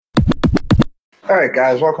All right,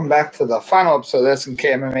 guys, welcome back to the final episode of this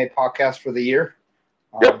KMMA podcast for the year.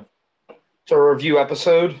 Yep. It's a review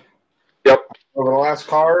episode Yep. over the last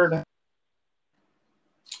card,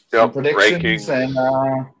 some Yep. predictions, Rankings, and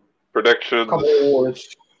a predictions, couple of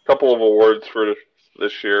awards. couple of awards for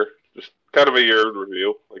this year. Just kind of a year in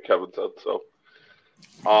review, like Kevin said. So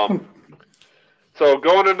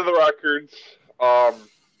going into the records,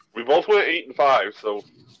 we both went 8-5, so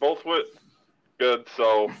both went good.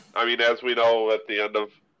 So I mean, as we know, at the end of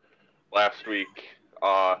last week,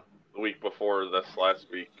 the week before this last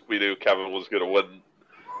week, we knew Kevin was going to win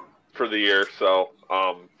for the year. So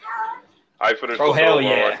I finished with an overall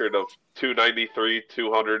record of 293,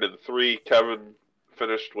 203. Kevin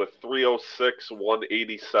finished with 306,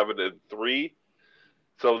 187, and 3.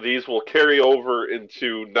 So these will carry over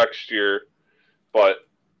into next year, but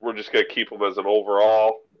we're just going to keep them as an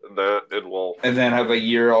overall, and then have a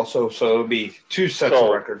year also. So it'll be two sets of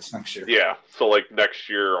records next year. Yeah. So like next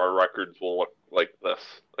year, our records will look like this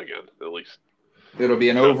again, at least. It'll be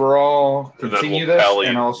an overall, continue this,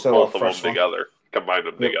 and also both of them together, combine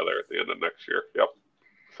them together at the end of next year. Yep.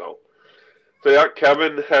 So yeah,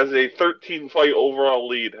 Kevin has a 13-fight overall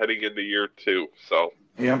lead heading into year 2. So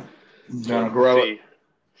yep, I'm gonna grow it.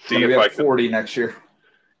 See if I can 40 next year.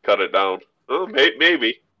 Cut it down. Oh,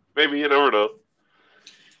 maybe you never know.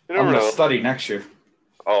 I'm gonna study next year.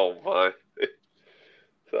 Oh my.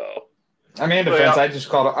 So. I mean, in defense, I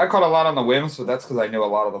caught a lot on the whims, but that's because I knew a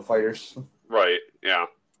lot of the fighters. Right. Yeah.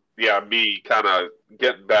 Yeah. Me kind of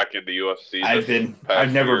getting back into UFC.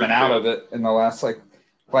 I've never been out of it in the last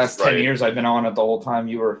 10 years. I've been on it the whole time.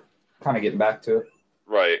 You were kind of getting back to it.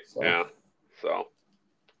 Right. So. Yeah. So.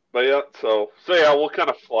 But yeah. So yeah, we'll kind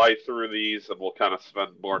of fly through these, and we'll kind of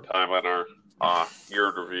spend more time on our year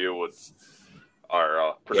in review and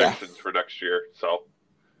our predictions for next year. So.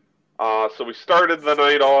 So we started the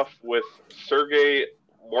night off with Sergey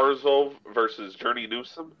Morozov versus Journey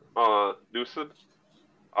Newsom.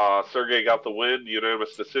 Sergey got the win,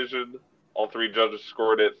 unanimous decision. All 3 judges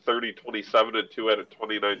scored it 30-27 and 2 had it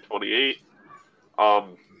 29-28.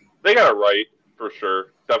 They got it right for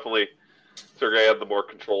sure. Definitely, Sergey had the more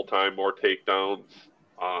control time, more takedowns,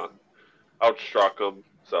 outstruck him.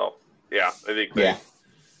 So yeah, I think they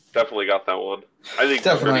definitely got that one. I think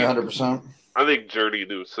definitely 100%. I think Journey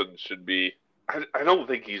Newsom should be. I don't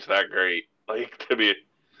think he's that great. Like, to be,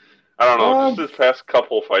 I don't know. Just his past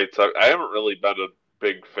couple fights, I haven't really been a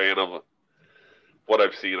big fan of what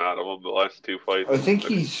I've seen out of him the last 2 fights. I think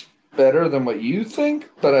he's better than what you think,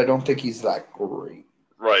 but I don't think he's that great.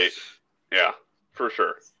 Right. Yeah, for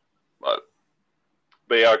sure. But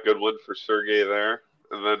yeah, good win for Sergey there.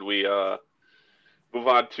 And then we move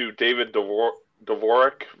on to David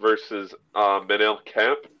Dvorak versus Manel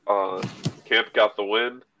Camp. Camp got the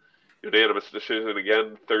win. Unanimous decision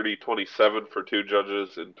again, 30-27 for 2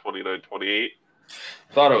 judges and 29-28.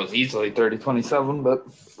 Thought it was easily 30-27, but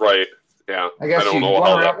right, yeah. I guess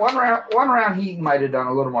one round he might have done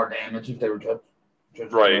a little more damage if they were judging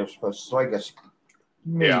right. So I guess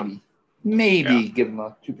maybe give him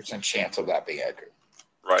a 2% chance of that being accurate.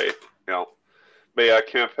 Right, yeah. But yeah,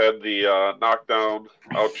 Camp had the knockdown,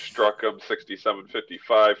 outstruck him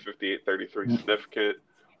 67-55, 58-33 significant.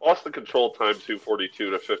 Lost the control time 2:42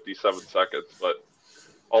 to 57 seconds, but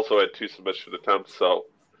also had 2 submission attempts. So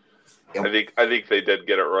I think they did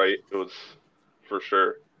get it right. It was for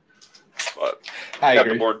sure, but got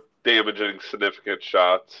the more damaging, significant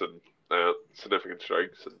shots and significant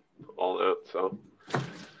strikes and all that. So,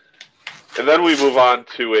 and then we move on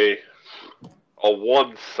to a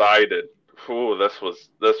one-sided. Ooh, this was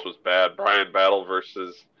bad. Brian Battle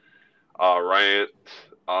versus Ryan.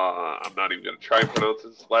 I'm not even going to try and pronounce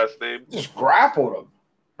his last name. Just grappled him.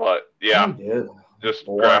 But, yeah, just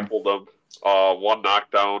grappled him. 1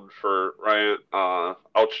 knockdown for Ryan.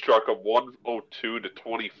 Outstruck him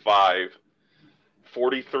 102-25.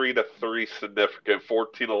 43-3 significant.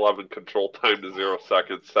 14-11 control time to 0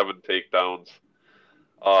 seconds. 7 takedowns.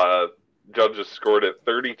 Judges scored it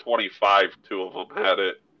 30-25. 2 of them had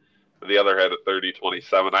it. The other had it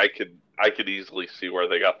 30-27. I could easily see where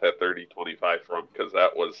they got that 30-25 from, because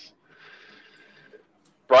that was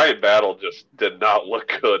Brian Battle just did not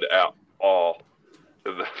look good at all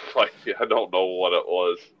in the fight. I don't know what it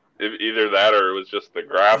was. Either that or it was just the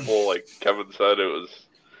grapple, like Kevin said. It was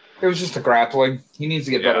just the grappling. He needs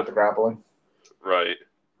to get better at the grappling. Right.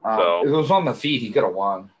 So if it was on the feet, he could have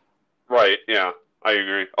won. Right. Yeah, I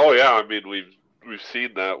agree. Oh yeah, I mean we've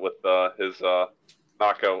seen that with his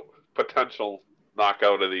potential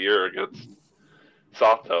knockout of the year against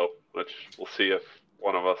Sato, which we'll see if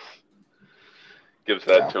one of us gives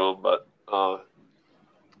that to him. But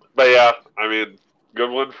yeah, I mean, good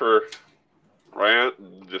one for Ran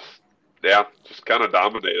and just kind of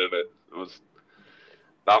dominated it. It was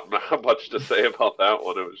not much to say about that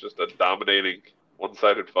one. It was just a dominating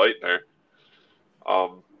one-sided fight there.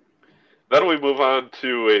 Then we move on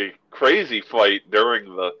to a crazy fight during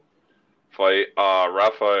the fight.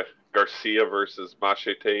 Rafa Garcia versus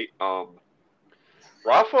Machete.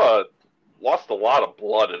 Rafa lost a lot of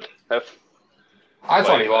blood in that. I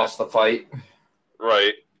thought he lost the fight.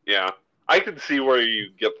 Right. Yeah. I can see where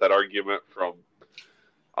you get that argument from.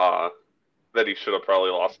 That he should have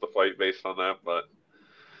probably lost the fight based on that, but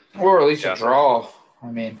or at least a draw.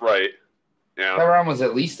 I mean, right. Yeah. That round was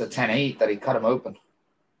at least a 10-8 that he cut him open.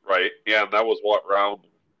 Right. Yeah, and that was what, round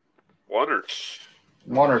one or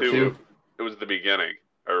two? It was the beginning,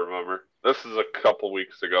 I remember. This is a couple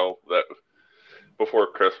weeks ago, that before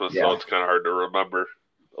Christmas, so it's kind of hard to remember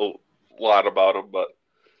a lot about him, but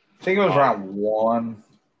I think it was round one.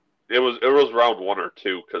 It was round one or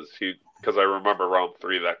two, because I remember round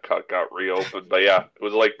three that cut got reopened. But yeah, it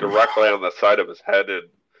was like directly on the side of his head and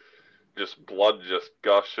just blood just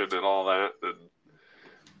gushing and all that.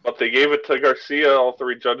 But they gave it to Garcia. All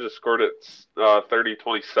three judges scored it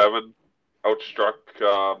 30-27.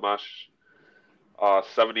 Outstruck Mash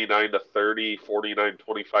 79-30,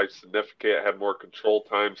 49-25 significant. Had more control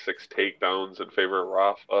time, 6 takedowns in favor of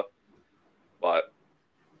Rafa. But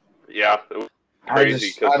yeah, it was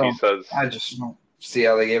crazy because he says, I just don't see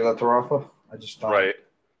how they gave that to Rafa. I just don't. Right.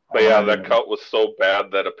 But yeah, that cut was so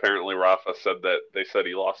bad that apparently Rafa said that they said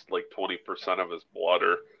he lost like 20% of his blood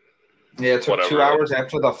or yeah, it took 2 hours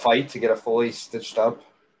after the fight to get it fully stitched up.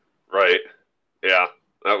 Right. Yeah.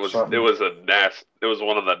 It was one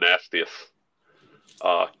of the nastiest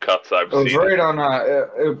cuts I've seen. It was right on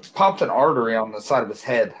it popped an artery on the side of his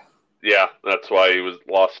head. Yeah, that's why he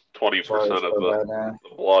lost 20% of the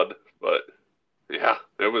blood. But yeah,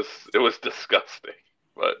 it was disgusting.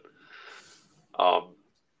 But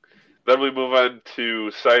then we move on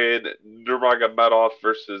to Said Nurmagomedov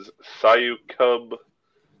versus Sayukub.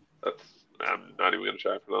 I'm not even gonna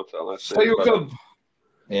try to pronounce that last name. Sayukub.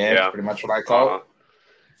 Yeah, pretty much what I call it.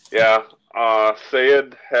 Yeah,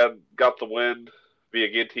 Sayed had got the win via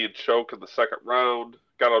guillotine choke in the second round.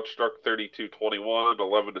 Got outstruck 32-21,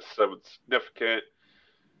 11-7 significant.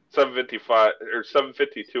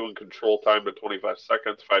 752 in control time in 25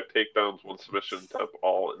 seconds, 5 takedowns, 1 submission attempt,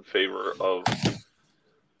 all in favor of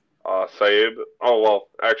Said. Oh, well,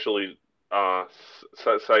 actually,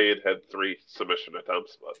 Said had 3 submission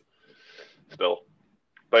attempts, but still.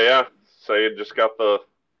 But yeah, Said just got the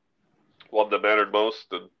one that mattered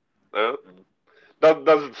most, and that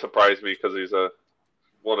doesn't surprise me because he's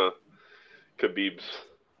one of Khabib's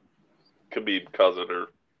cousin or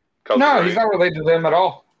cousin. No, right? He's not related to him at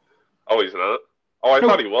all. Oh, he's not? Oh, I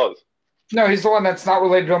thought he was. No, he's the one that's not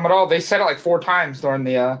related to him at all. They said it like 4 times during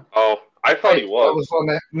the. Oh, I thought he was. That was one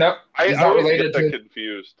that, no, he's not related to.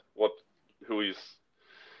 Confused who he's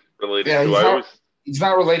related to. He's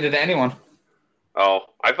not related to anyone.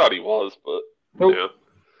 Oh, I thought he was, but nope. Yeah.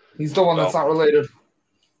 He's the one that's not related.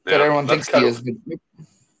 That everyone thinks he is.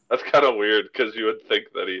 That's kind of weird because you would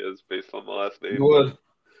think that he is based on the last name. You would.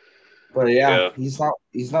 But yeah, he's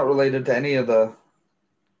not related to any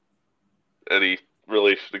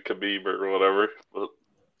relation to Khabib or whatever.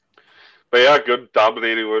 But yeah, good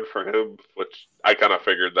dominating win for him, which I kind of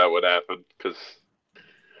figured that would happen because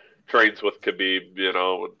trains with Khabib, and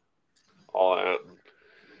all that.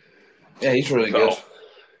 Yeah, he's really good.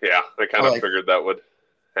 Yeah, I kind of figured that would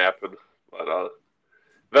happen. But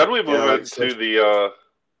then we move into the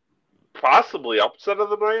possibly upset of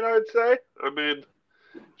the night, I would say. I mean,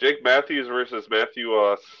 Jake Matthews versus Matthew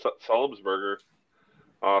Sullemsberger.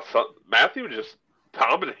 Matthew just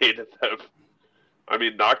dominated them. I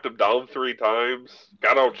mean, knocked him down 3 times,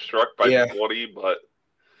 got outstruck by 20, but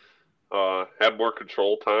had more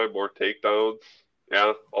control time, more takedowns.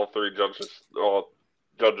 Yeah, all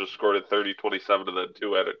judges scored at 30-27, and then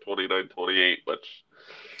 2 had it 29-28, which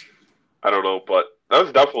I don't know, but that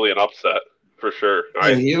was definitely an upset for sure.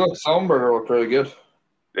 Yeah, Sullemsberger looked really good.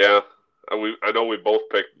 Yeah. I know we both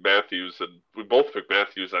picked Matthews, and we both picked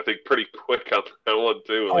Matthews, I think, pretty quick on that one,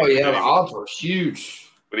 too. Oh, the odds were huge.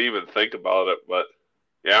 We didn't even think about it, but,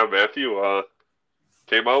 yeah, Matthew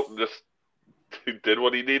came out and just did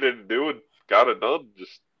what he needed to do and got it done.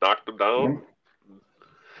 Just knocked him down.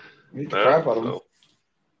 Beat the crap out of him.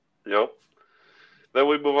 Yep. Then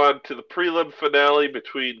we move on to the prelim finale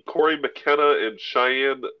between Corey McKenna and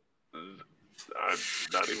Cheyenne. I'm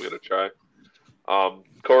not even going to try.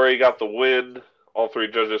 Corey got the win. All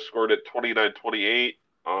 3 judges scored it 29-28.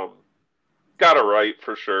 Got it right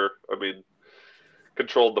for sure. I mean,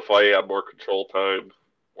 controlled the fight, had more control time,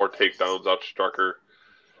 more takedowns, outstruck her.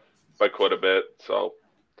 by quite a bit. So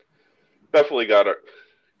definitely got it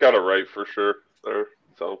right for sure there.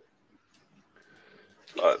 So,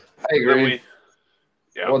 but I agree.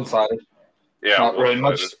 Yeah. One-sided. Yeah, not really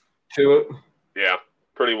much to it. Yeah,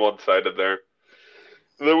 pretty one-sided there.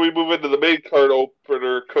 And then we move into the main card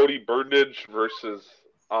opener: Cody Burnage versus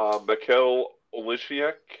Mikhail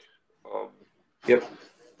Oleksiak. Yep.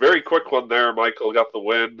 Very quick one there. Michael got the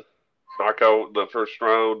win, knockout in the first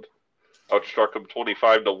round. Outstruck him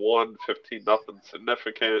 25-1, 15-0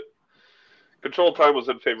 significant. Control time was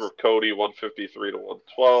in favor of Cody, 153 to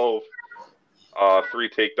 112. 3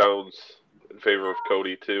 takedowns in favor of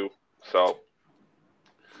Cody too. So,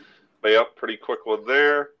 but yeah, pretty quick one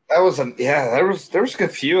there. That was there was a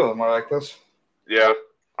good few of them like this. Yeah,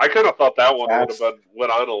 I kind of thought that one would have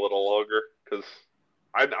went on a little longer because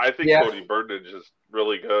I think Cody Burnage is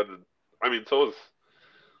really good. And, I mean, so is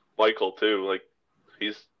Michael too. Like,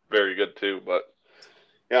 he's very good too. But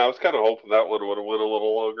yeah, I was kind of hoping that one would have went a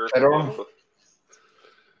little longer. I don't know.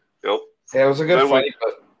 Yep. Yeah, it was a good fight,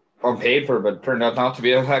 but on paper, but turned out not to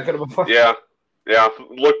be that good of a fight. Yeah,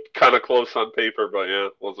 looked kind of close on paper, but yeah,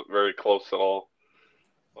 wasn't very close at all.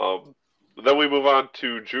 Then we move on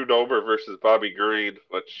to Drew Dober versus Bobby Green,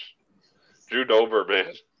 which Drew Dober,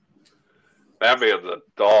 man, that man's a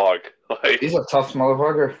dog. Like, he's a tough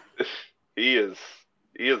motherfucker. He is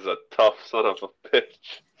a tough son of a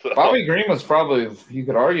bitch. So. Bobby Green was probably, you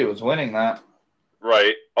could argue, was winning that.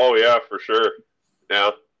 Right. Oh yeah, for sure.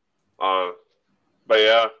 Yeah. But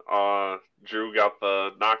yeah, Drew got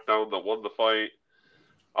the knockdown that won the fight.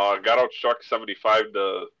 Got outstruck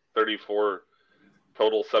 75-34.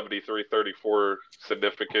 Total 73-34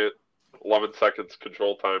 significant. 11 seconds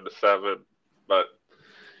control time to 7. But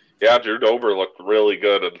yeah, Drew Dober looked really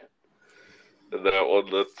good in that one.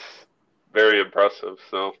 That's very impressive.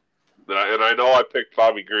 So, and I know I picked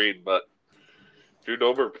Bobby Green, but Drew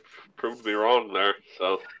Dober proved me wrong there.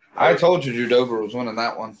 So I told you Drew Dober was winning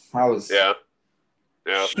that one. I was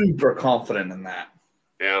super confident in that.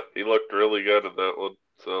 Yeah, he looked really good in that one.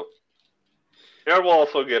 So yeah, we'll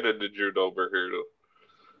also get into Drew Dober here in a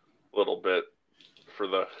little bit for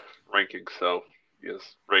the rankings. So he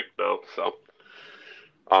is ranked now. So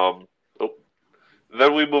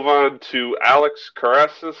then we move on to Alex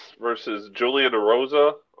Karasis versus Julian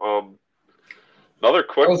Erosa. Another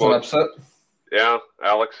quick one. That was an upset. Yeah,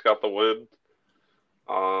 Alex got the win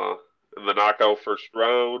in the knockout first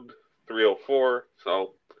round, 304.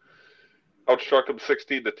 So outstruck him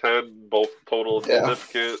 16-10, both total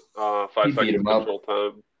significant. 5 seconds control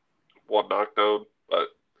time, 1 knockdown. But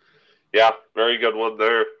yeah, very good one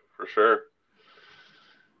there for sure.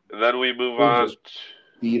 And then we move on. Just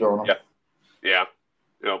beat on him. Yeah,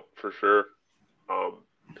 for sure.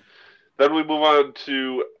 Then we move on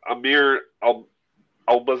to Amir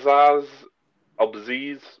Albaziz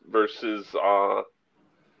versus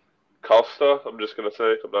Costa. I'm just gonna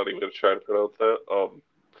say. I'm not even gonna try to pronounce that.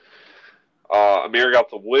 Amir got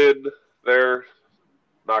the win there.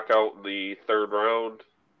 Knockout in the third round.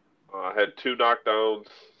 Had 2 knockdowns,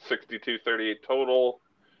 62-38 total,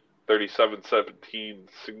 37-17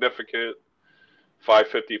 significant,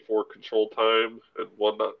 5:54 control time, and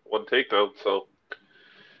one takedown. So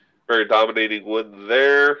very dominating win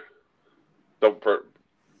there. As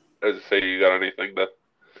I say, you got anything to?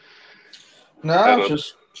 No,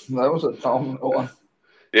 just that was a dominant one.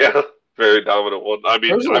 Yeah, very dominant one. I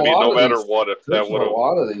mean, no matter what, if that would have a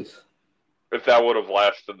lot of these, if that would have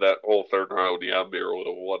lasted that whole third round, yeah, Amir would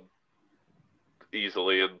have won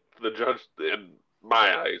easily, and the judge, in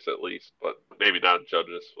my eyes at least, but maybe not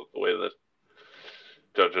judges with the way that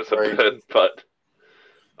judges have been. But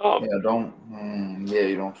you don't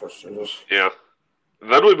trust judges. Yeah.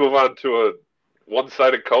 And then we move on to a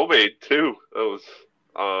one-sided co-main too. It was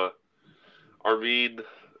Armin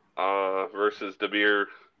versus Damir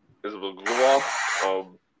Ismagulov.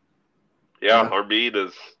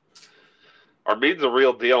 Armin's a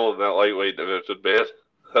real deal in that lightweight division, man.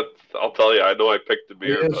 I'll tell you, I know I picked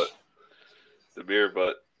Damir,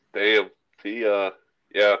 but damn, he got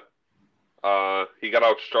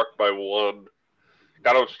outstruck by 1,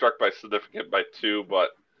 got outstruck by significant by 2,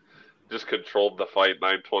 but just controlled the fight.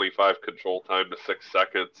 9:25 control time to 6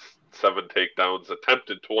 seconds, 7 takedowns,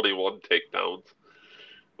 attempted 21 takedowns,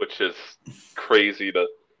 which is crazy to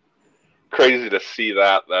see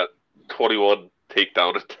that 21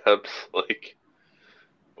 takedown attempts, like.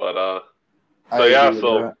 But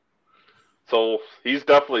so he's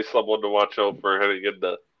definitely someone to watch out for heading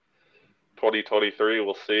into 2023.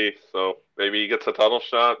 We'll see. So maybe he gets a title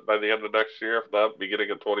shot by the end of next year, if not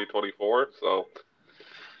beginning of 2024. So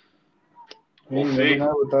we'll see.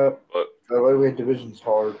 With that lightweight division's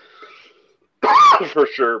hard. for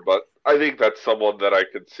sure. But I think that's someone that I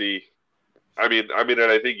could see. And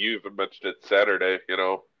I think you even mentioned it Saturday.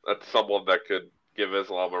 That's someone that could give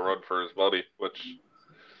Islam a run for his money, which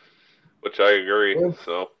I agree. Good.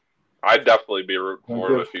 So I'd definitely be rooting for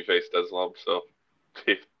him Good. if he faced Islam. So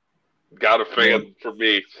he got a fan for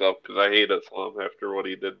me. So because I hate Islam after what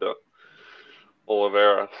he did to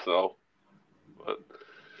Oliveira. So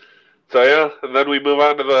yeah, and then we move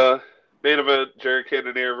on to the main event: Jared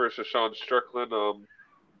Cannonier versus Sean Strickland.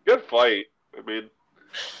 Good fight. I mean,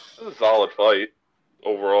 it was a solid fight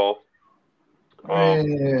overall.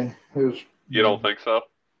 It was. You don't think so?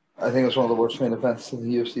 I think it was one of the worst main events in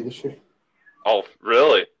the UFC this year. Oh,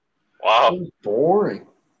 really? Wow. It was boring.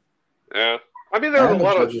 Yeah. I mean, there was a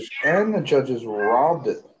lot of and the judges robbed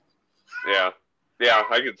it. Yeah,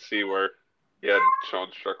 I could see where he had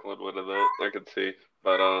Sean Strickland winning that. I could see,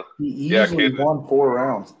 but he easily won 4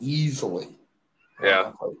 rounds, easily.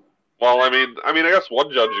 Yeah. Well, I guess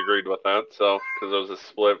one judge agreed with that, so because it was a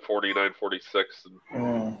split 49-46,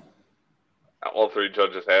 and all 3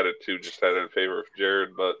 judges had it too, just had it in favor of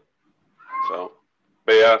Jared, but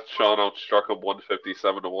yeah, Sean outstruck him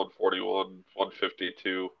 157 to 141,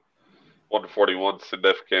 152. 141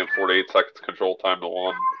 significant, 48 seconds control time to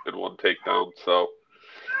 1 and 1 takedown. So,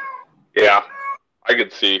 yeah, I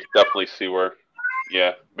could definitely see where,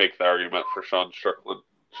 make the argument for Sean Strickland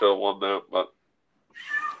should have won that, but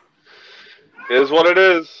it is what it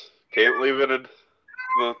is. Can't leave it in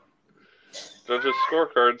the judges'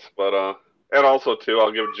 scorecards, but and also too,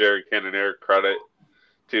 I'll give Jared Cannonier credit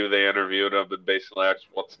too. They interviewed him and basically asked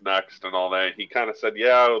what's next and all that. He kind of said,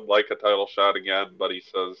 "Yeah, I would like a title shot again," but he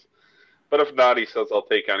says. But if not, he says, I'll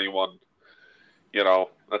take anyone,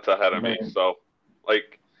 that's ahead of me. So,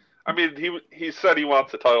 he said he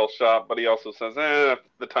wants a title shot, but he also says, if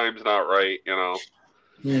the time's not right, he don't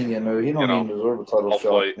even deserve a title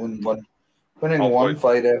shot. Winning one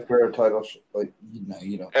fight after a title shot,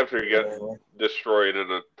 you don't. After you get destroyed in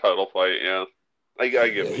a title fight, yeah. I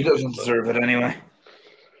give he doesn't deserve it anyway.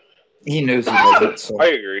 He knows he doesn't. So. I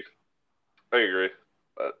agree.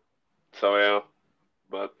 But,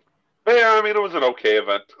 But yeah, it was an okay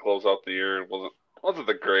event to close out the year. It wasn't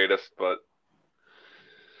the greatest, but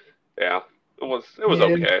yeah, it was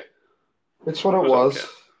okay. It's what it was. Okay.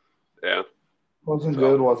 Yeah. Wasn't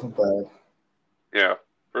good, wasn't bad. Yeah,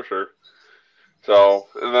 for sure. So,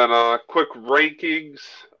 and then quick rankings.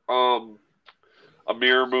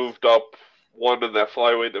 Amir moved up 1 in that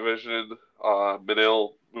flyweight division.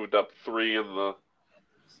 Manil moved up 3 in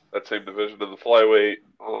that same division in the flyweight.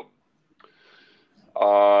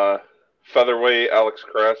 Featherweight, Alex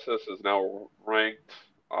Krassis is now ranked.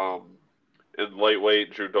 In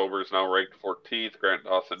lightweight, Drew Dober is now ranked 14th. Grant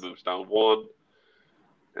Dawson moves down 1.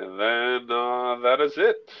 And then that is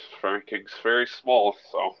it. Rankings very small,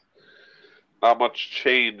 so not much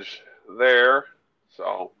change there.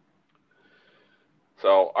 So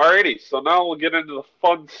alrighty. So now we'll get into the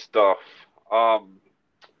fun stuff.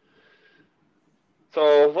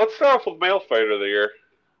 So let's start off with male fighter of the year.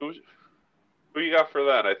 Who you got for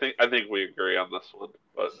that? I think we agree on this one,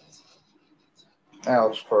 but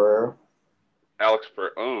Alex Pereira.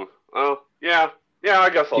 Oh, yeah. I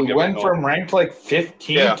guess I'll give it. He went from ranked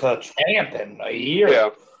 15 to champ in a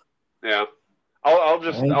year. Yeah. I'll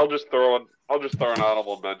just throw an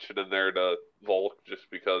honorable mention in there to Volk just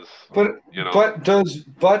because. But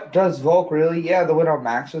does Volk really? Yeah, the win on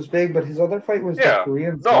Max was big, but his other fight was the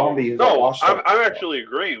Korean Zombie. No, I'm actually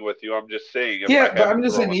agreeing with you. I'm just saying. But I'm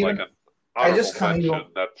just saying even. I just kind of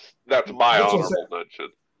that's my honorable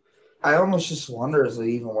mention. I almost just wonder is it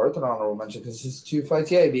even worth an honorable mention because his 2 fights,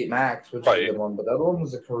 he beat Max, which is a good one, but the other one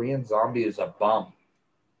was a Korean Zombie who's a bum.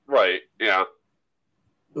 Right. Yeah.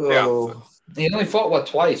 Oh, he only fought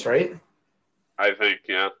twice, right? I think,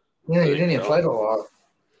 yeah. Yeah, he didn't even fight a lot.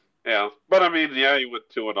 Yeah, but he went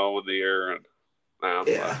 2-0 in the year, and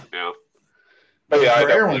yeah. But yeah,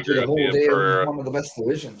 Pereira went through the whole day of one of the best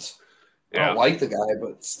divisions. I don't like the guy,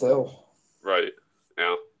 but still. Right.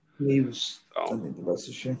 Yeah. He was, I think, the best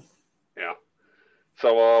this year. Yeah.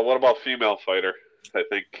 So, what about female fighter? I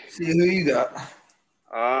think. See who you got.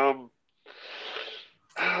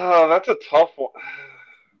 That's a tough one.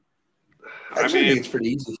 I think it's pretty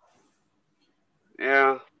easy.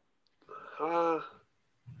 Yeah. I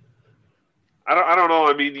don't know.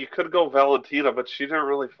 You could go Valentina, but she didn't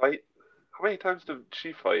really fight. How many times did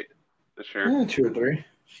she fight this year? 2 or 3.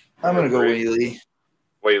 I'm gonna go Whaley.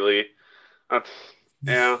 Whaley. That's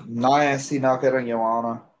Nasty knockout on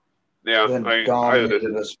Joanna. Yeah. Then dominated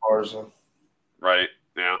Esparza. Right.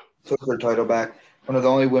 Yeah. Took her title back. One of the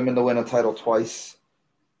only women to win a title twice.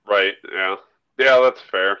 Right. Yeah. Yeah, that's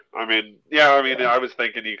fair. I mean, I was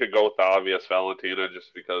thinking you could go with the obvious Valentina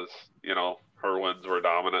just because, her wins were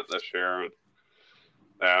dominant this year. And,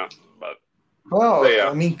 yeah, but Well, yeah,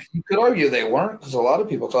 I mean, you could argue they weren't because a lot of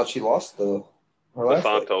people thought she lost her the last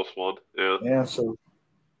fight. Santos one. Yeah, Yeah, so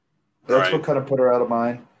that's right, what kind of put her out of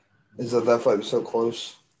mind, is that fight was so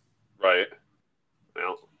close. right.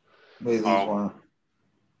 Yeah, These um, weren't.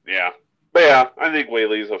 yeah. But yeah, I think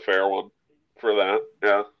Whaley's a fair one for that.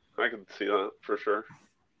 Yeah, I can see that for sure.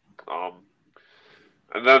 Um,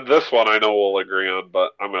 and then this one I know we'll agree on,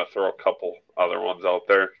 but I'm going to throw a couple other ones out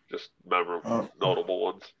there, just memorable, Uh, notable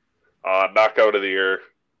ones. Knockout of the year,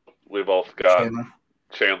 we both got Chandler,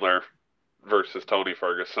 Chandler versus Tony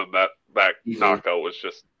Ferguson. That easily. knockout was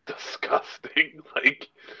just disgusting. Like,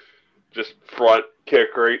 just front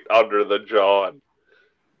kick right under the jaw, and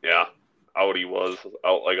yeah, out he was,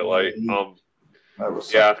 out like a Yeah, light. that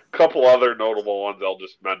was Yeah, something. a couple other notable ones I'll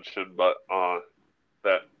just mention, but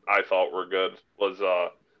that I thought were good was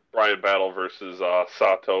Brian Battle versus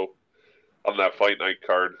Sato on that fight night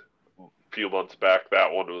card a few months back.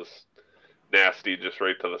 That one was nasty, just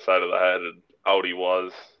right to the side of the head, and out he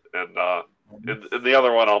was. And the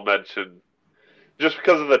other one I'll mention, just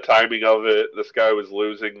because of the timing of it, this guy was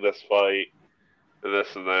losing this fight, and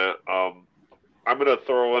this and that. I'm gonna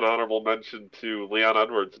throw an honorable mention to Leon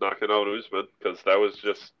Edwards knocking out Usman because that was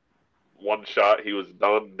just one shot. He was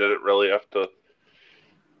done. Didn't really have to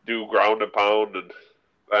do ground and pound, and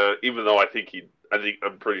even though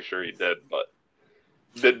I'm pretty sure he did, but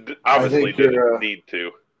I obviously think didn't you're. need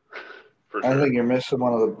to, for I sure. think you're missing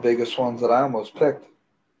one of the biggest ones that I almost picked.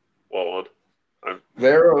 Well, one.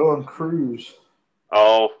 Vero and Cruz.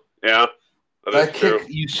 Oh, yeah, that is That true. kick,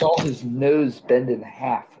 you saw his nose bend in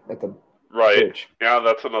half at the Right. bridge. Yeah,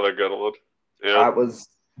 that's another good one. Yeah. That was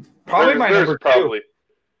probably my number two.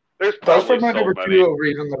 There's That was probably probably my so number many. two over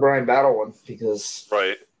even the Brian Battle one because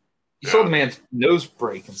Right. you saw Yeah. the man's nose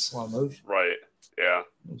break in slow motion. Right. Yeah.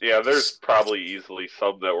 Yeah, there's probably easily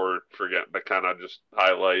some that we're forgetting to kind of just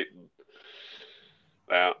highlight and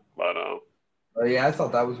that, but Yeah, I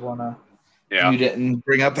thought that was one yeah. you didn't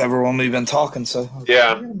bring up ever when we've been talking. So I was like,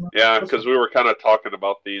 Yeah. Yeah, because we were kind of talking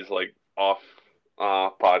about these like off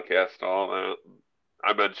podcast and all that.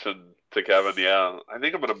 I mentioned to Kevin, yeah, I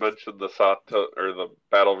think I'm gonna mention the Sato or the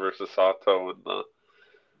battle versus Sato and the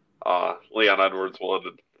Leon Edwards one,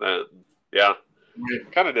 and yeah,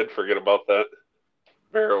 kind of did forget about that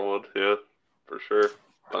Vera one, yeah, for sure.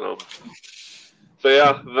 But so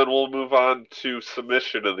yeah, then we'll move on to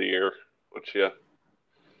submission of the year, which yeah,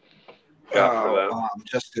 got for that.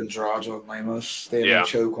 Justin Andrade and Lemos standing Yeah,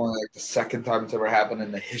 choke on like the second time it's ever happened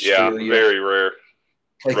in the history yeah, of the UFC. very rare,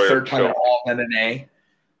 Like rare third time in choke. all MMA.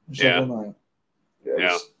 Yeah, Like, it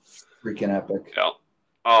yeah, was freaking epic. yeah.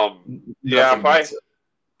 Yeah, Nothing beats it.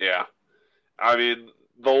 yeah, I mean,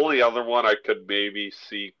 the only other one I could maybe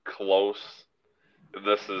see close, and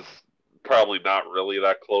this is probably not really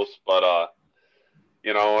that close, but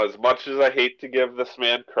as much as I hate to give this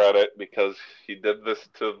man credit because he did this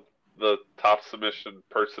to the top submission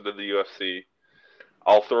person in the UFC,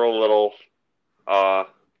 I'll throw a little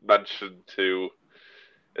mention to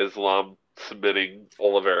Islam submitting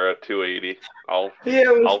Oliveira 280.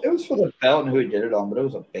 It was for the belt and who he did it on, but it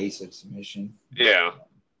was a basic submission. Yeah.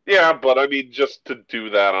 Yeah, but I mean, just to do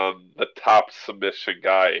that on the top submission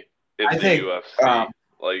guy in the UFC,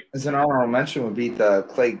 like, as an honorable mention would be the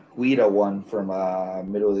Clay Guida one from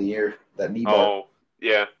middle of the year, that knee bar. oh,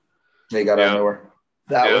 yeah. They got out of nowhere.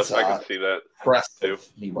 That was I can see that impressive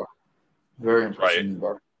too. knee bar. Very impressive Right. knee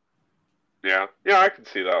bar. Yeah, I can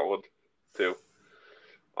see that one too.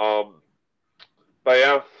 But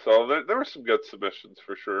yeah, so there were some good submissions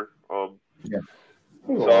for sure. Yeah.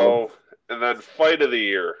 So, and then fight of the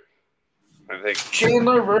year, I think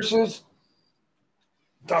Chandler versus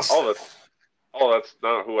Dustin. That's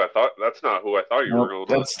not who I thought. That's not who I thought you were going with.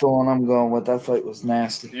 That's the one I'm going with. That fight was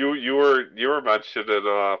nasty. You were mentioning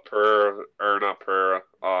Pereira or not Pereira,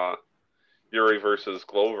 Yuri versus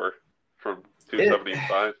Glover from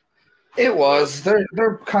 275. It was.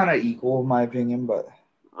 They're kind of equal in my opinion, but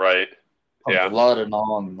right. Yeah. Blood and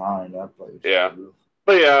all in line that fight. Yeah.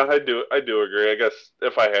 But yeah, I do agree. I guess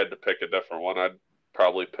if I had to pick a different one, I'd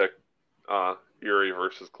probably pick Yuri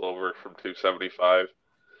versus Glover from 275.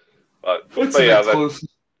 But yeah,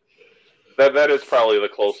 that is probably the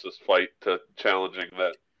closest fight to challenging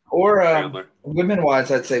that. Or women wise,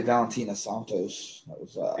 I'd say Valentina Santos. That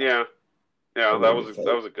was yeah, that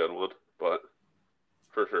was a good one, but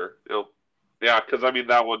for sure, yeah, because I mean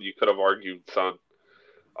that one you could have argued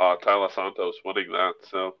Tyler Santos winning that,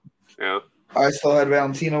 so yeah. I still had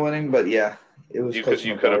Valentina winning, but yeah, it was. You could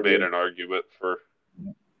have made an argument for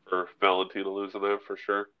for Valentina losing that for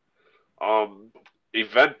sure.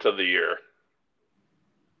 Event of the year.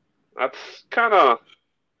 That's kind of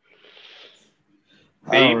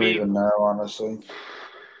I don't maybe. even know, honestly. I'm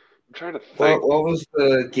trying to think. What was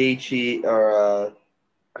the Gaethje or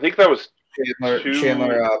I think that was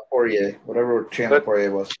Chandler Poirier, whatever Chandler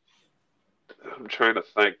Poirier was. I'm trying to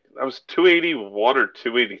think. That was 281 or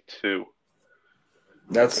 282.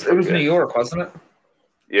 It was New York, wasn't it?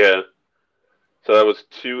 Yeah. So that was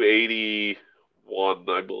 281,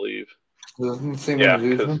 I believe. Doesn't seem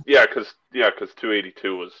because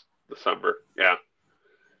 282 was December. Yeah.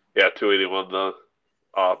 Yeah, 281 the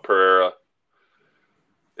Pereira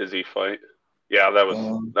Izzy fight. Yeah, that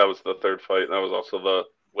was the third fight. That was also the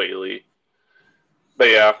Whaley. But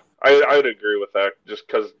yeah, I would agree with that. Just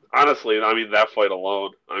because honestly, I mean that fight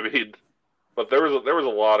alone. I mean, but there was a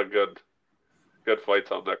lot of good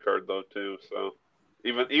fights on that card though too. So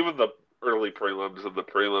even the early prelims and the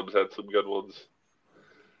prelims had some good ones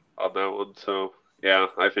on that one. So yeah,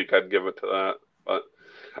 I think I'd give it to that. But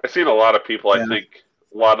I've seen a lot of people. I think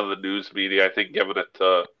a lot of the news media. I think giving it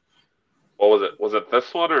to what was it? Was it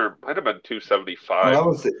this one or it might have been 275? Oh, that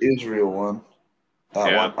was the Israel one.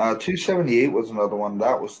 That one. 278 was another one.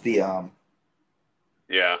 That was the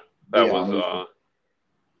Yeah, that was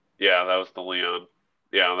the Leon.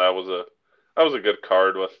 Yeah, that was a good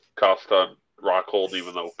card with Costa and Rockhold,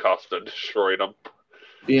 even though Costa destroyed him.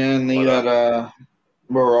 Yeah, and then you had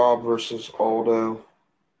Marab versus Aldo.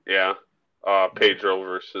 Yeah, Pedro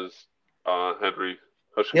versus Henry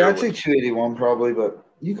Hushker. Yeah, I'd say 281 probably, but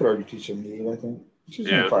you could argue 278. I think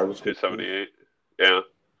 275 was good. 278. Yeah,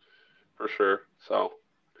 for sure. So,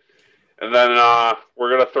 and then we're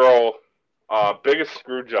gonna throw biggest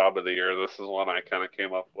screw job of the year. This is one I kind of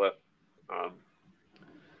came up with.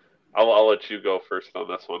 I'll let you go first on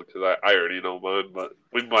this one because I already know mine, but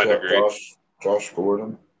we might agree. Josh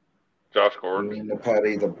Gordon. Josh Gordon. You mean the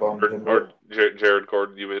Patty, the bum pinball? Or Jared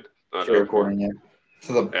Gordon, you mean? Jared Gordon, yeah.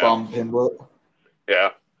 So the bum pinball. Yeah.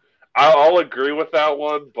 I'll agree with that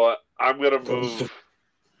one, but I'm going to move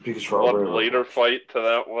one later fight to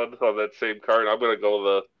that one on that same card. I'm going to go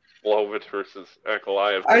the Blachowicz versus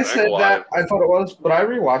Ankalaev. I said that. I thought it was, but I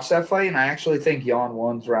rewatched that fight, and I actually think Jan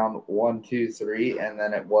won's round 1, 2, 3, and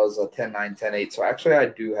then it was a 10-9, 10-8. So actually, I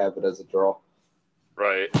do have it as a draw.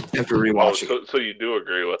 Right. After rewatching it. So you do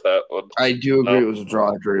agree with that one? I do agree it was a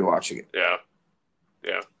draw after rewatching it. Yeah.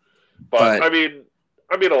 Yeah. But I mean,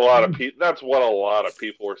 a lot of people. That's what a lot of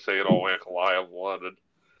people were saying. Oh, Ankalaev won and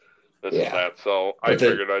this and that. So I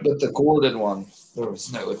figured I'd. But the Gordon one, there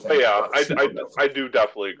was no effect. Yeah, I do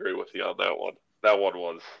definitely agree with you on that one. That one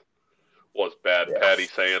was bad. Yeah. Patty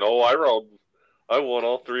saying, "Oh, I won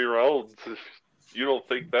all 3 rounds." If you don't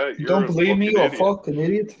think that, you don't believe me, you're a fucking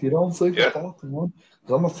idiot. If you don't think I fucking won,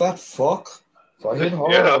 because I'm a fat fuck. So I hit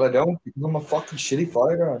hard, but I don't because I'm a fucking shitty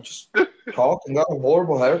fighter. I just talk and got a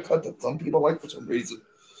horrible haircut that some people like for some reason.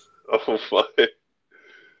 Oh my!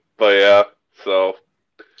 But yeah, so.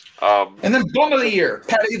 And then bum of the year,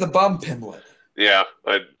 Patty the Bum Pimlet. Yeah,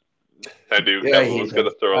 I do. Yeah, Kevin was going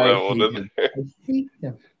to throw that one in there. I hate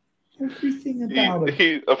him. Everything about him.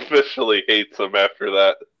 He officially hates him after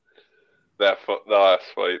the last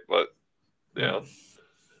fight, but yeah.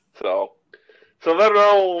 So then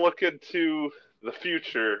I'll look into the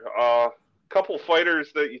future. Couple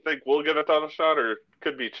fighters that you think will get a title shot or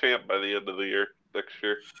could be champ by the end of the year next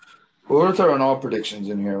year. Well, we're throwing all predictions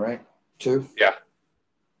in here, right? 2? Yeah.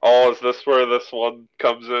 Oh, is this where this one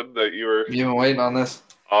comes in that you were... You've been waiting on this?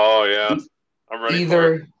 Oh, yeah. I'm ready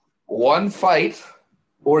for it. Either one fight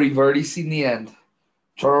or you've already seen the end.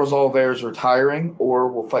 Charles Oliveira's retiring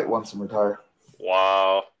or will fight once and retire.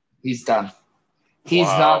 Wow. He's done. He's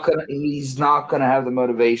not gonna have the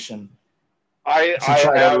motivation. I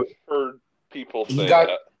have heard people say that.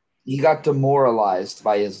 He got demoralized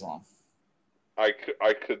by Islam. I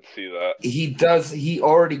could see that. He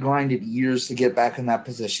already grinded years to get back in that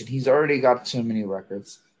position. He's already got too many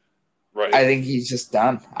records. Right. I think he's just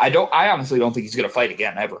done. I honestly don't think he's gonna fight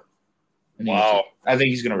again ever. Wow. I think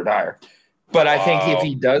he's gonna retire. But I think if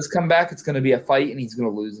he does come back, it's gonna be a fight and he's gonna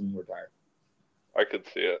lose and retire. I could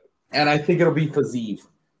see it. And I think it'll be Fiziev.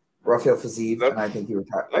 Rafael Fiziev, and I think he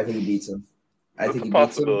retires. I think he beats him. I think he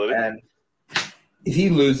beats him. And if he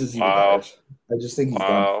loses, he retires. I just think he's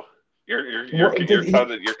done. You're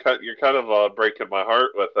kind of breaking my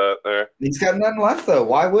heart with that there. He's got nothing left though.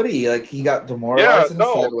 Why would he? Like he got demoralized.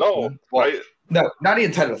 No, not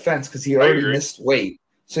even title defense because he already missed weight.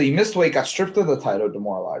 So he missed weight, got stripped of the title,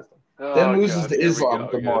 demoralized him. Then loses to Islam,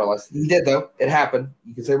 demoralized. He did though. It happened.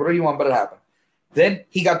 You can say whatever you want, but it happened. Then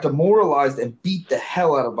he got demoralized and beat the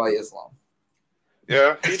hell out of by Islam.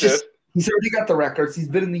 Yeah, he did. He's already got the records. He's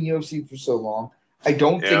been in the UFC for so long. I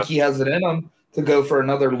don't think he has it in him to go for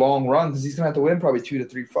another long run because he's going to have to win probably 2 to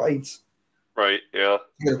 3 fights. Right, yeah.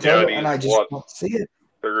 And I just don't see it.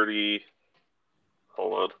 30.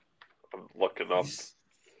 Hold on. I'm looking up.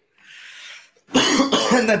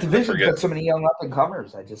 And that division's got so many young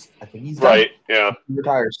up-and-comers. I think he's done. Right, yeah. He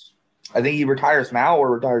retires. I think he retires now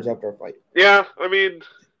or retires after a fight. Yeah, I mean,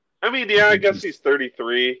 I guess he's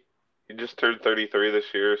 33. He just turned 33 this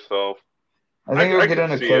year, so I think he'll get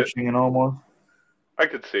into coaching and all more. I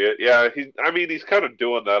could see it. Yeah, he's kind of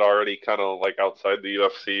doing that already, kind of like outside the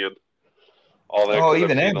UFC and all that. Oh,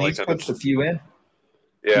 even in, he's coached a few in.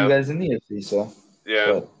 Yeah, few guys in the UFC. So yeah,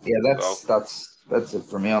 but yeah, that's it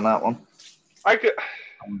for me on that one. I could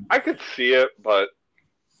see it, but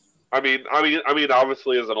I mean,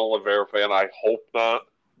 obviously, as an Oliveira fan, I hope not.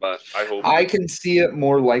 But I hope I can see it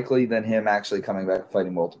more likely than him actually coming back and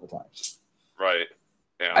fighting multiple times. Right.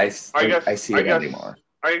 Yeah. I see it anymore.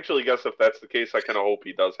 I actually guess if that's the case, I kind of hope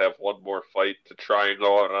he does have one more fight to try and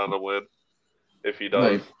go out on a win. If he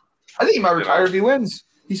does, right. I think he might retire if he wins.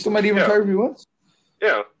 He still might even retire if he wins.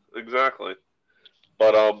 Yeah, exactly.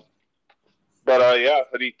 But yeah,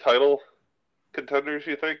 any title contenders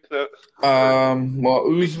you think that?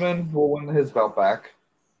 Well, Usman will win his belt back.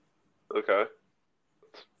 Okay.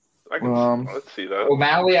 Let's see that.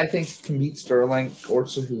 O'Malley, I think, can beat Sterling or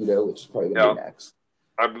Cejudo, which is probably going to be next.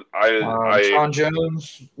 John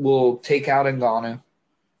Jones will take out Ngannou.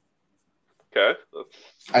 Okay.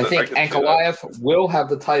 I think Ankalaev will have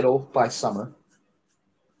the title by summer.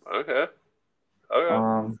 Okay.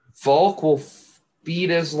 Volk will beat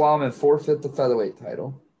Islam and forfeit the featherweight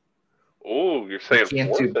title. Oh, you're saying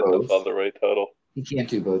forfeit the featherweight title? He can't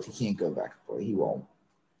do both. He can't go back and forth. He won't.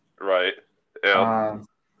 Right. Yeah.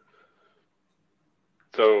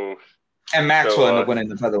 And Max will end up winning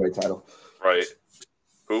the featherweight title. Right.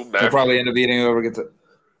 Who? Max? He'll probably end up beating whoever gets it.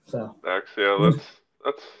 So Max, yeah,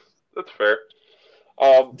 that's fair.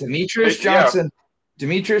 Demetrius Johnson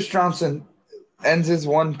ends his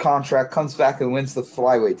one contract, comes back and wins the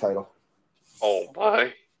flyweight title. Oh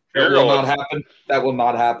my! That will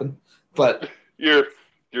not happen. But you're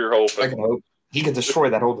hoping. I can hope he could destroy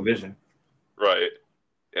that whole division. Right.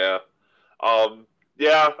 Yeah.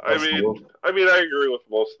 Yeah. I mean, I agree with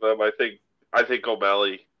most of them. I think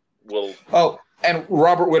O'Malley will. Oh, and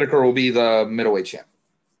Robert Whittaker will be the middleweight champ.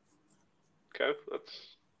 Okay,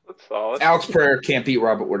 that's solid. Alex Pereira can't beat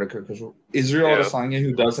Robert Whittaker because Israel Adesanya,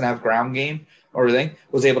 who doesn't have ground game or anything,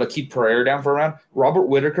 was able to keep Pereira down for a round. Robert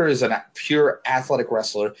Whittaker is a pure athletic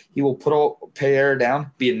wrestler. He will put Pereira down,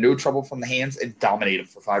 be in no trouble from the hands, and dominate him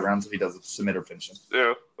for 5 rounds if he does a submit or finish him.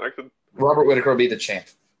 Yeah, I could. Robert Whittaker will be the champ.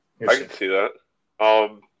 I can see that.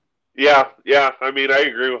 Yeah. I mean, I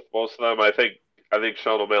agree with most of them. I think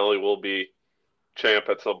Sean O'Malley will be champ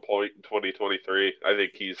at some point in 2023. I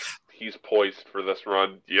think he's poised for this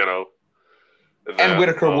run, you know. And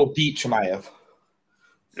Whittaker will beat Chimaev.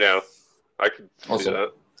 Yeah, I can see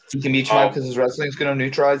that. He can beat Chimaev because his wrestling is going to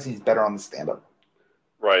neutralize. He's better on the stand-up.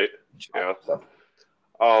 Right. Yeah.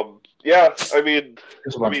 Yeah. I mean,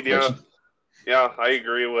 yeah. I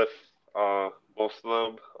agree with most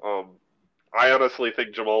of them. I honestly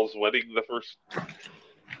think Jamal's winning the first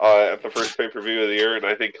at the first pay-per-view of the year, and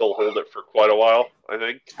I think he'll hold it for quite a while. I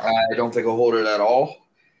don't think he'll hold it at all.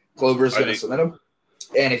 Glover's going to submit him,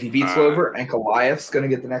 and if he beats Glover, Ankalaev's going to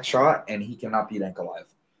get the next shot, and he cannot beat Ankalaev.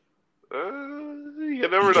 You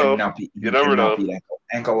never know. You never know.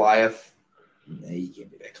 Ankalaev. He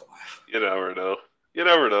can't beat Ankalaev. You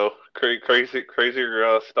never know.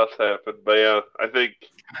 Crazier stuff's happened, but yeah, I think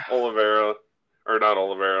O'Malley.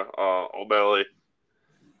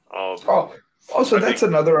 Also, that's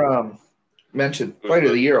another mention. Fight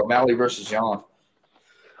of the year, O'Malley versus Jan.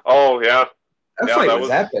 Oh, yeah. That fight was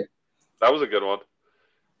epic. That was a good one.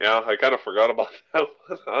 Yeah, I kind of forgot about that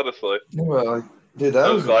one, honestly. Well, dude,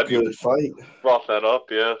 that was a good fight. Brought that up,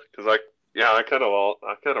 yeah, because I kind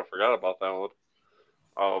of forgot about that one.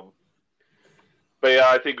 But yeah,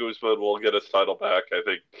 I think Usman will get his title back. I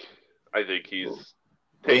think he's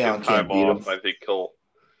taking time off. I think he'll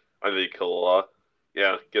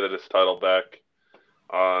get his title back.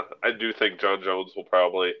 I do think John Jones will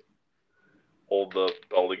probably hold the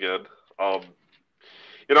belt again. I'm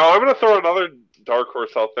going to throw another dark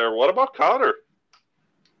horse out there. What about Conor?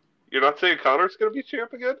 You're not saying Conor's going to be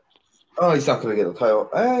champ again? Oh, he's not going to get a title.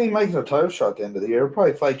 He might get a title shot at the end of the year. He'll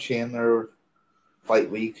probably fight Chandler fight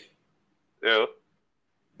week. Yeah.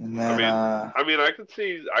 And then, I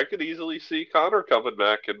could easily see Conor coming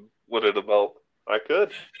back and winning a belt. I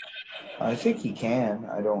could. I think he can.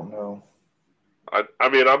 I don't know.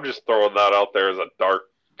 I'm just throwing that out there as a dark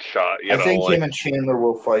shot. I think him and Chandler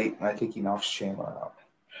will fight, and I think he knocks Chandler out.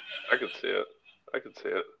 I could see it.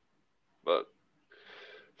 But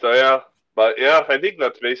I think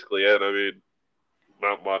that's basically it. I mean,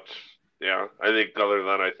 not much. Yeah, I think other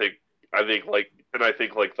than I think like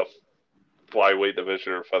the flyweight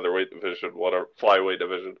division or featherweight division, whatever flyweight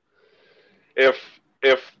division. If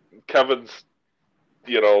Kevin's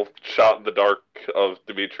shot in the dark of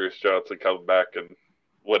Demetrius Johnson coming back and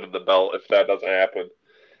winning the belt, if that doesn't happen,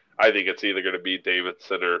 I think it's either going to be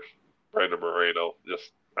Davidson or Brandon Moreno.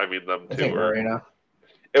 Them two. Moreno.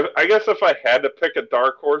 I guess if I had to pick a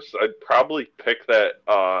dark horse, I'd probably pick that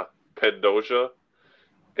Pendoja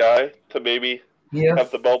guy to maybe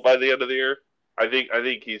have the belt by the end of the year. I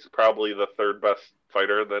think he's probably the third best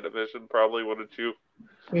fighter in that division, probably, wouldn't you?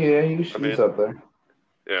 Yeah, he's up there.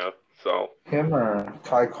 Yeah, so him or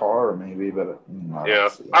Kai Kara maybe, but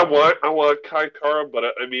I want Kai Kara, but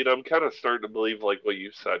I mean I'm kind of starting to believe like what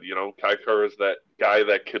you said. Kai Kara is that guy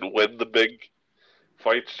that can win the big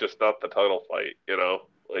fights, just not the title fight.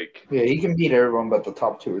 Yeah, he can beat everyone but the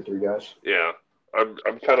top 2 or 3 guys. Yeah, I'm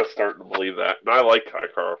kind of starting to believe that, and I like Kai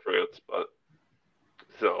Kara France,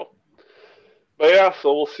 so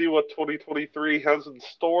we'll see what 2023 has in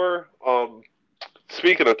store.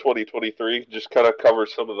 Speaking of 2023, just kind of cover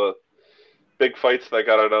some of the big fights that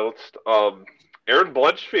got announced. Erin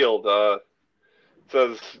Blanchfield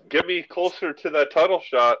says, "Get me closer to that title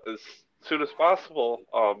shot as soon as possible."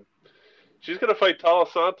 She's going to fight Tala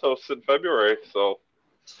Santos in February, so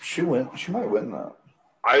she might win that.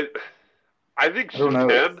 I think she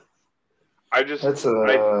can. I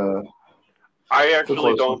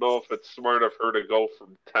actually don't know if it's smart of her to go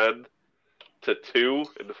from 10 to 2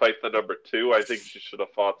 and fight the number 2. I think she should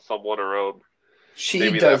have fought someone around.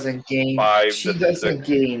 She doesn't gain. She doesn't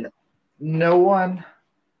gain. No one.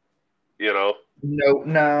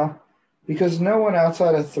 No, because no one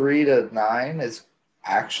outside of 3 to 9 is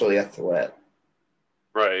actually a threat.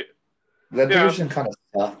 Right. That division kind of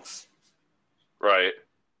sucks. Right.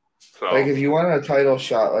 So, if you want a title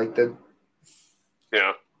shot,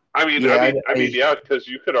 yeah. I mean, because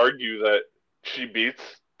you could argue that she beats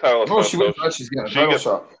Tyler Santos. She would she's getting a title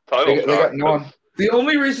shot. They got no one. The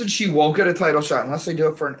only reason she won't get a title shot, unless they do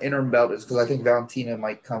it for an interim belt, is because I think Valentina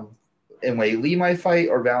might come and Lee might fight,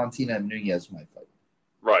 or Valentina and Nunez might fight.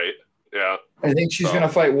 Right. Yeah. I think she's going to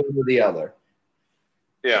fight one or the other.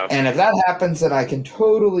 Yeah. And if that happens, then I can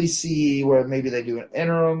totally see where maybe they do an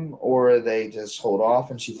interim, or they just hold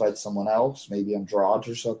off and she fights someone else, maybe Andrade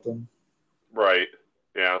or something. Right.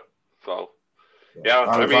 Yeah. So. Yeah.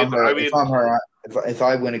 If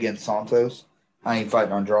I win against Santos, I ain't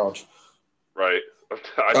fighting Andrade. Right.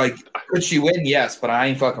 Could she win? Yes, but I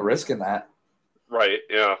ain't fucking risking that. Right.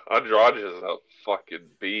 Yeah. Andrade is a fucking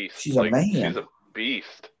beast. She's a man. She's a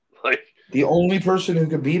beast. The only person who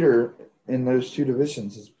could beat her in those 2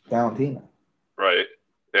 divisions is Valentina. Right.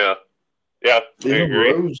 Yeah. Yeah. Even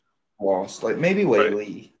Rose lost. Maybe Wei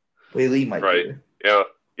Lee. Wei Lee might beat her. Yeah.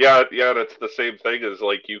 Yeah. Yeah. And it's the same thing as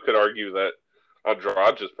you could argue that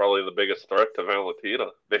Andrade is probably the biggest threat to Valentina.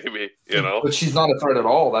 Maybe, But she's not a threat at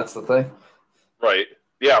all. That's the thing. Right.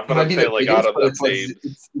 Yeah, but I'm saying out of the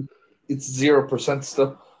names, it's 0%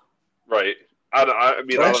 still. Right. I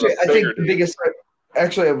mean, actually, I think the biggest threat.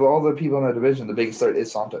 Actually, of all the people in that division, the biggest threat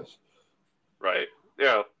is Santos. Right.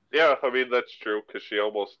 Yeah. Yeah. I mean, that's true because she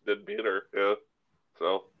almost did beat her. Yeah.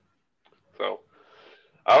 So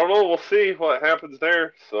I don't know. We'll see what happens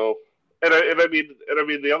there. So, and I mean,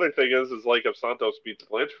 the other thing is if Santos beats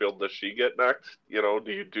Blanchfield, does she get next? Do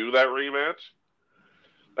you do that rematch?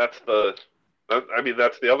 That's the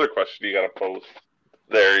other question you got to pose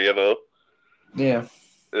there. Yeah.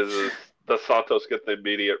 Does Santos get the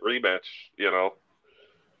immediate rematch?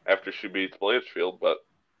 After she beats Blanchfield, but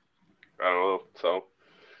I don't know. So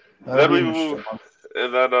then we move,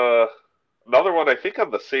 and then another one I think on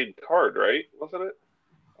the same card, right? Wasn't it?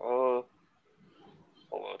 Hold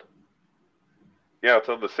on. Yeah, it's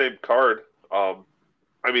on the same card. I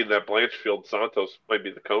mean that Blanchfield Santos might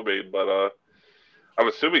be the co-main, but I'm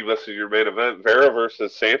assuming this is your main event: Vera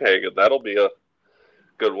versus Sandhagen. That'll be a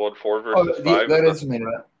good one. 4 versus 5. That is the main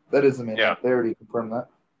event. That is the main event. They already confirmed that.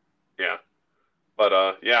 Yeah. But,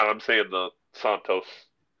 I'm saying the Santos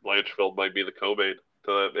Blanchfield might be the co-main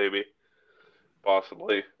to that, maybe.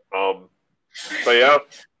 Possibly. But, yeah,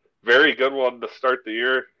 very good one to start the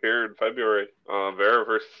year here in February. Vera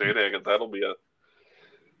versus Sandhagen. That'll be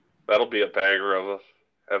a banger of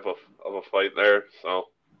a fight there.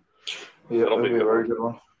 So, yeah, that'll be a very good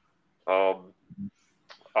one.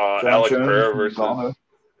 Alex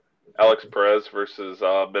Perez versus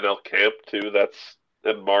Manel Camp, too. That's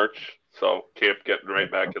in March. So Camp getting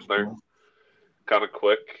right back in there. kind of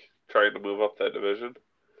quick, trying to move up that division.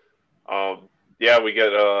 Yeah, we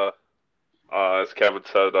get as Kevin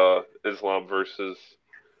said, Islam versus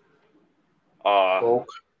Volk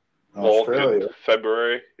in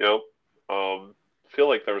February. Feel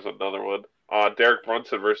like there was another one. Derek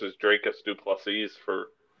Brunson versus Dracus du Plessis for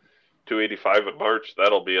 285 in March.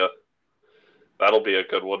 That'll be a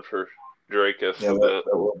good one for Dracus. Yeah, that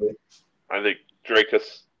will be. I think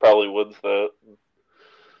Dracus probably wins that.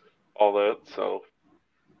 All that. So,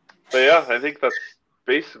 but yeah, I think that's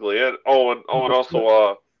basically it. Oh, and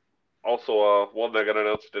also one that got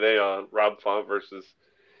announced today, Rob Font versus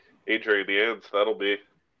Adrian Yanz. That'll be an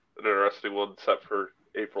interesting one set for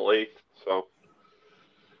April 8th. So,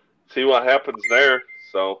 see what happens there.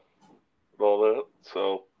 So, all that.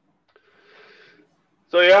 So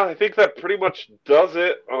yeah, I think that pretty much does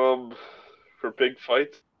it for big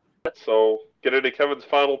fights. So, get into Kevin's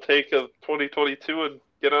final take of 2022 and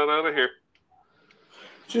get on out of here.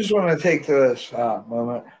 Just want to take this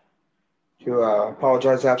moment to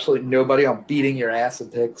apologize to absolutely nobody on beating your ass in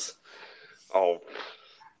picks. Oh,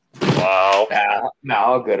 wow. No,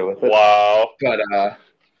 I'll go with it. Wow. But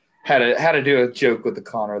had to do a joke with the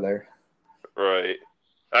Connor there. Right.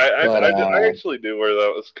 I actually knew where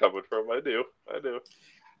that was coming from. I do.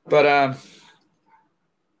 But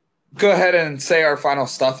go ahead and say our final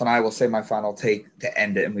stuff, and I will say my final take to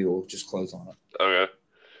end it, and we will just close on it. Okay.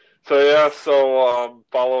 So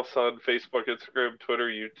follow us on Facebook, Instagram, Twitter,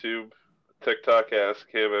 YouTube, TikTok, Ask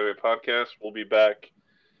MMA Podcast. We'll be back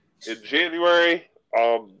in January.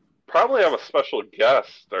 Probably have a special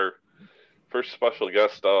guest. Our first special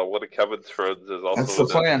guest, one of Kevin's friends, is also That's the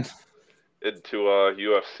plan. Into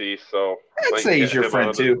UFC. So I'd say he's your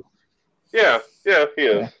friend too. Yeah, he is.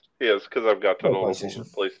 Yeah. He is, because I've got to know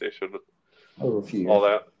PlayStation. Over a few years. All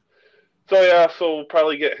that. So yeah, we'll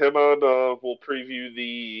probably get him on. We'll preview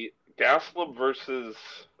the Gaslam versus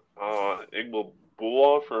Ingmar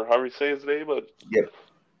Bulov, or however you say his name. Yep.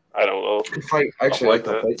 I don't know. Good fight. I actually like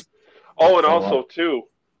that fight. Oh, and also two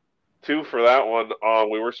for that one.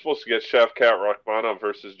 We were supposed to get Shavkat Rakhmonov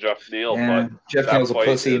versus Jeff Neal, but Jeff Neal's a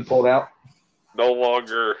pussy and pulled out. No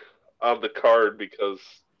longer on the card because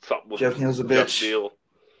something with Jeff Neal's a bitch. Jeff Neal.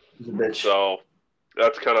 He's a bitch. So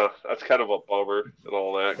that's kind of a bummer and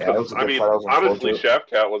all that. Yeah, honestly,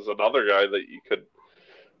 Shavkat was another guy that you could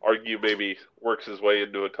argue maybe works his way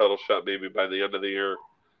into a title shot maybe by the end of the year.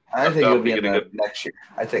 I think he'll be getting it next year.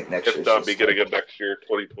 I think next year. If not, be getting it next year,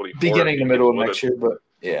 2024. Beginning the middle of next year, but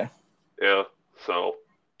yeah. Yeah. So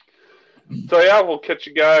yeah, we'll catch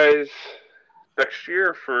you guys next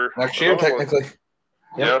year for technically.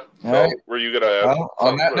 Yep. Yeah. So, were you gonna add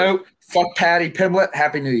on that note, fuck Patty Pimblett.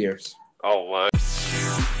 Happy New Year's. Oh my.